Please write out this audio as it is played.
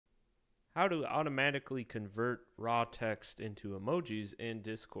How to automatically convert raw text into emojis in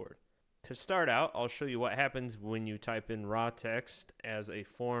Discord. To start out, I'll show you what happens when you type in raw text as a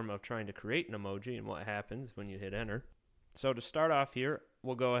form of trying to create an emoji and what happens when you hit enter. So to start off here,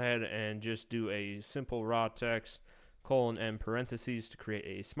 we'll go ahead and just do a simple raw text colon and parentheses to create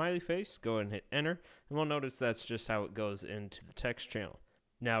a smiley face. Go ahead and hit enter, and we'll notice that's just how it goes into the text channel.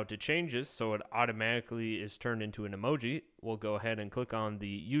 Now to change this so it automatically is turned into an emoji, we'll go ahead and click on the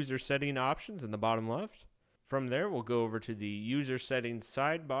user setting options in the bottom left. From there, we'll go over to the user settings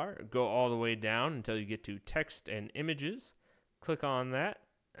sidebar, go all the way down until you get to text and images. Click on that,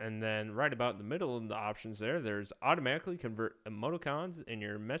 and then right about in the middle of the options there's automatically convert emoticons in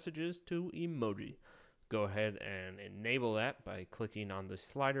your messages to emoji. Go ahead and enable that by clicking on the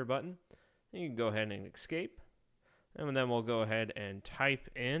slider button. You can go ahead and escape. And then we'll go ahead and type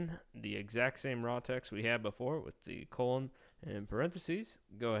in the exact same raw text we had before with the colon and parentheses.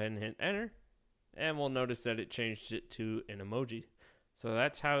 Go ahead and hit enter, and we'll notice that it changed it to an emoji. So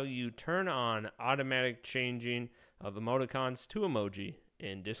that's how you turn on automatic changing of emoticons to emoji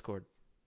in Discord.